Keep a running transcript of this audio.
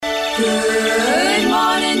Good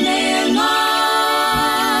morning, day and night.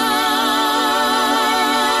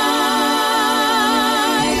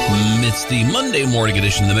 It's the Monday morning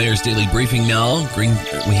edition of the Mayor's Daily Briefing now. We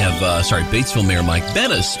have, Batesville Mayor Mike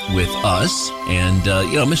Bennis with us. And,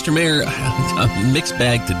 Mr. Mayor, mixed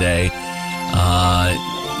bag today.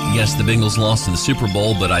 Yes, the Bengals lost in the Super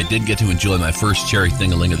Bowl, but I did get to enjoy my first cherry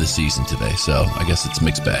thing-a-ling of the season today. So I guess it's a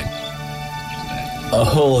mixed bag.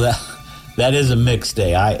 Oh, that is a mixed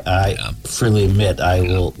day. I freely admit I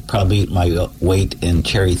will probably eat my weight in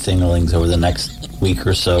cherry thing-a-lings over the next week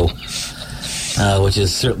or so. Which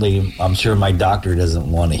is certainly, I'm sure my doctor doesn't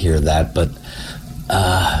want to hear that, but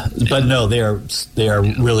no, they are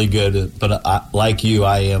really good. But like you,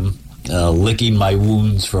 I am licking my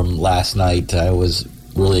wounds from last night. I was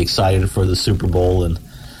really excited for the Super Bowl and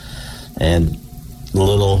a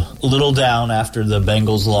little down after the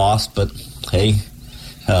Bengals lost, but hey,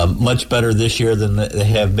 much better this year than they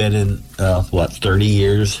have been in 30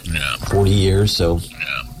 years, 40 years. So. Yeah.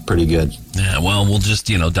 Pretty good. Yeah, well, we'll just,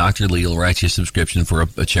 Dr. Lee will write you a subscription for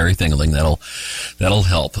a cherry thing-a-ling. That'll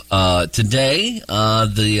help. Today,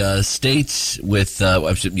 the states with,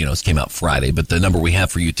 it came out Friday, but the number we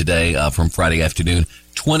have for you today from Friday afternoon,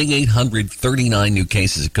 2,839 new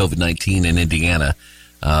cases of COVID-19 in Indiana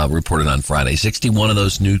reported on Friday. 61 of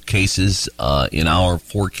those new cases in our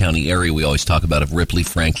four-county area we always talk about of Ripley,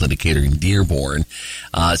 Franklin, Decatur, and Dearborn.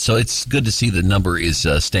 So it's good to see the number is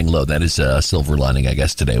staying low. That is a silver lining, I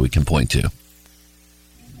guess, today we can point to.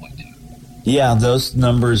 Yeah, those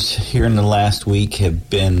numbers here in the last week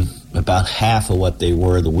have been about half of what they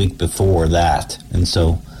were the week before that. And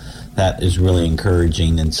so that is really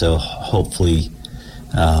encouraging. And so hopefully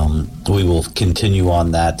we will continue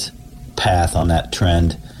on that path, on that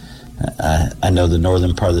trend. I know the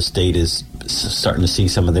northern part of the state is starting to see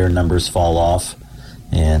some of their numbers fall off,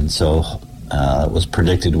 and so it was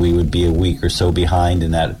predicted we would be a week or so behind,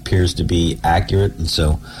 and that appears to be accurate, and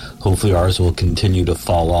so hopefully ours will continue to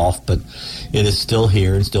fall off, but it is still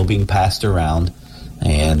here and still being passed around,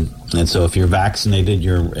 and so if you're vaccinated,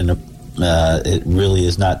 you're in it really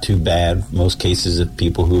is not too bad. Most cases of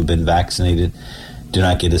people who have been vaccinated do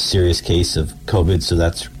not get a serious case of COVID, so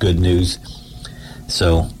that's good news.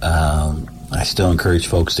 So I still encourage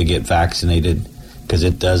folks to get vaccinated because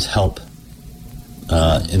it does help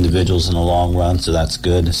individuals in the long run, so that's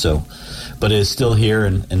good. So, but it is still here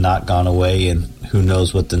and not gone away, and who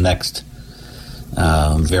knows what the next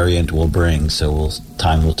variant will bring, so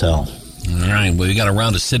time will tell. All right. Well, we got a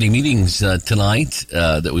round of city meetings tonight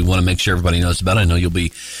that we want to make sure everybody knows about. I know you'll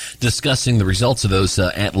be discussing the results of those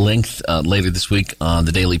at length later this week on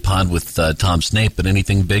the Daily Pod with Tom Snape. But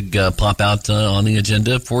anything big pop out on the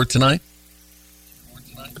agenda for tonight?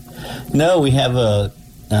 No, we have a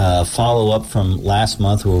follow-up from last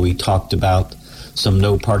month where we talked about some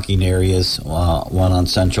no parking areas, one on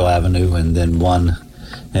Central Avenue and then one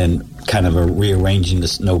and kind of rearranging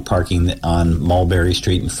this no parking on Mulberry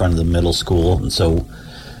Street in front of the middle school. And so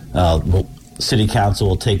City Council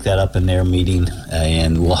will take that up in their meeting,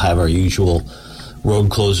 and we'll have our usual road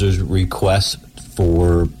closures requests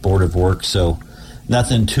for Board of Works. So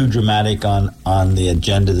nothing too dramatic on the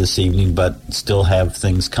agenda this evening, but still have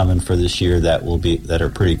things coming for this year that are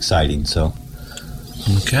pretty exciting. So.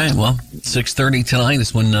 Okay, well, 6:30 tonight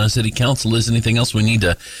is when City Council is. Anything else we need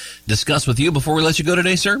to discuss with you before we let you go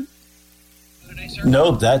today, sir?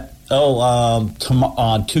 No,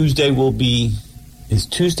 Tuesday will be, is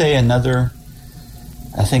Tuesday another,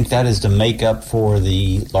 I think that is the makeup for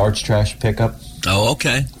the large trash pickup. Oh,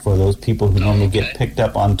 okay. For those people who normally get picked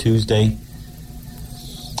up on Tuesday.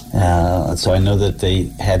 So I know that they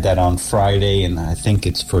had that on Friday, and I think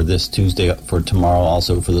it's for this Tuesday, for tomorrow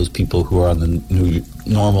also for those people who are on the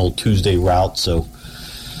normal Tuesday route. So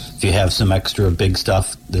if you have some extra big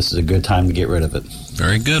stuff, this is a good time to get rid of it.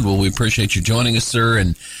 Very good. Well, we appreciate you joining us, sir,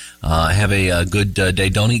 and have a good day.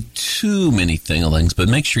 Don't eat too many thing-a-lings, but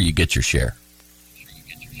make sure you get your share.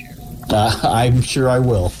 I'm sure I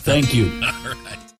will. Thank you. All right.